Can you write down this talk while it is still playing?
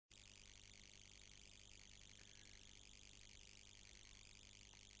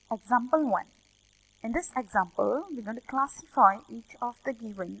Example 1. In this example, we're going to classify each of the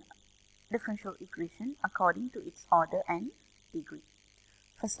given differential equation according to its order and degree.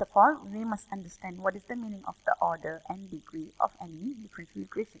 First of all, we must understand what is the meaning of the order and degree of any differential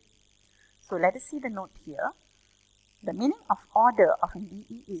equation. So let us see the note here. The meaning of order of an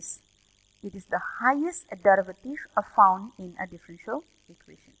DE is, it is the highest derivative found in a differential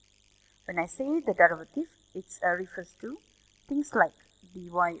equation. When I say the derivative, it refers to things like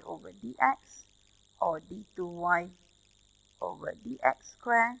dy over dx or d2y over dx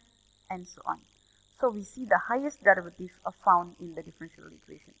squared and so on. So we see the highest derivative found in the differential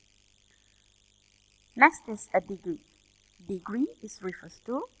equation. Next is a degree. Degree refers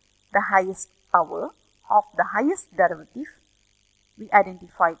to the highest power of the highest derivative we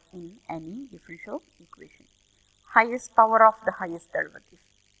identified in any differential equation. Highest power of the highest derivative,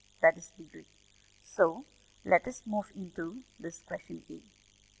 that is degree. So let us move into this question A.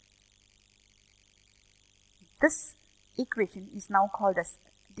 This equation is now called as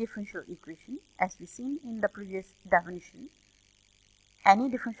differential equation. As we seen in the previous definition, any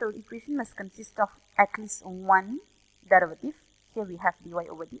differential equation must consist of at least one derivative. Here we have dy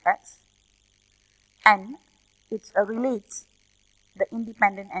over dx, and it relates the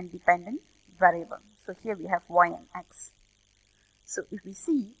independent and dependent variable. So here we have y and x. So if we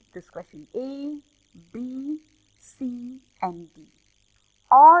see this question A, B, C and D,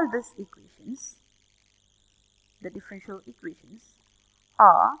 all these equations, the differential equations,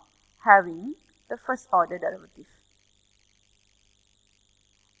 are having the first order derivative.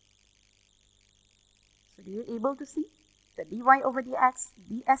 So do you able to see the dy over dx,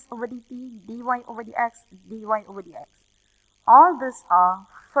 ds over dt, dy over dx, dy over dx? All these are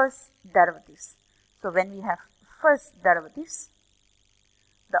first derivatives. So when we have first derivatives,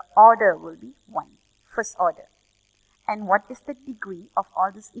 the order will be 1, first order. And what is the degree of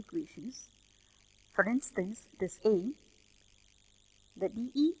all these equations? For instance, this A, the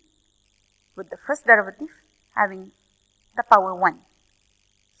dE with the first derivative having the power 1.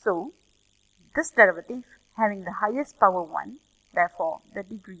 So this derivative having the highest power 1, therefore the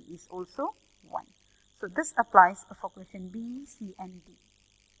degree is also 1. So this applies for question B, C and D.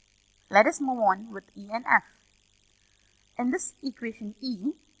 Let us move on with E and F. In this equation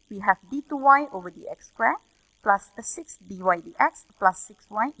E, we have d2y over dx squared plus a 6 dy dx plus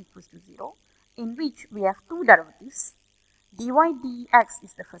 6y equals to 0, in which we have two derivatives. Dy dx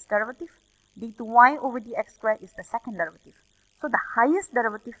is the first derivative, d2y over dx squared is the second derivative. So the highest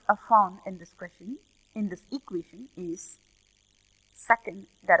derivative found in this question, in this equation, is second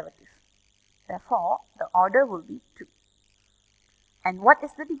derivative. Therefore, the order will be 2. And what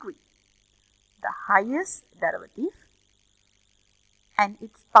is the degree? The highest derivative and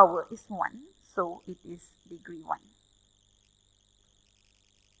its power is 1, so it is degree 1.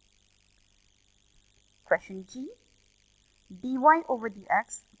 Question G, dy over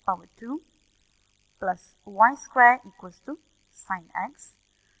dx power 2 plus y squared equals to sine x.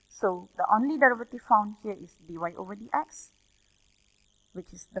 So the only derivative found here is dy over dx,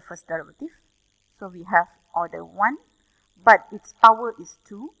 which is the first derivative. So we have order 1, but its power is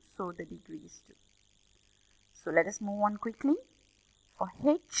 2, so the degree is 2. So let us move on quickly. For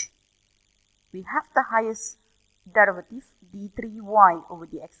h, we have the highest derivative d3y over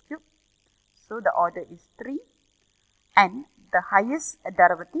dx cubed. So the order is 3, and the highest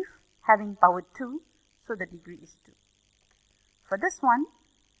derivative having power 2, so the degree is 2. For this one,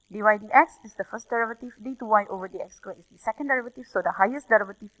 dy dx is the first derivative, d2y over dx squared is the second derivative, so the highest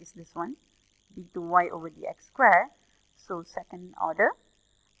derivative is this one, d2y over dx squared, so second order,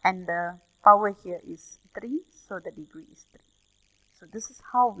 and the power here is 3, so the degree is 3. So this is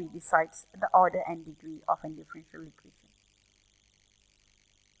how we decide the order and degree of a differential equation.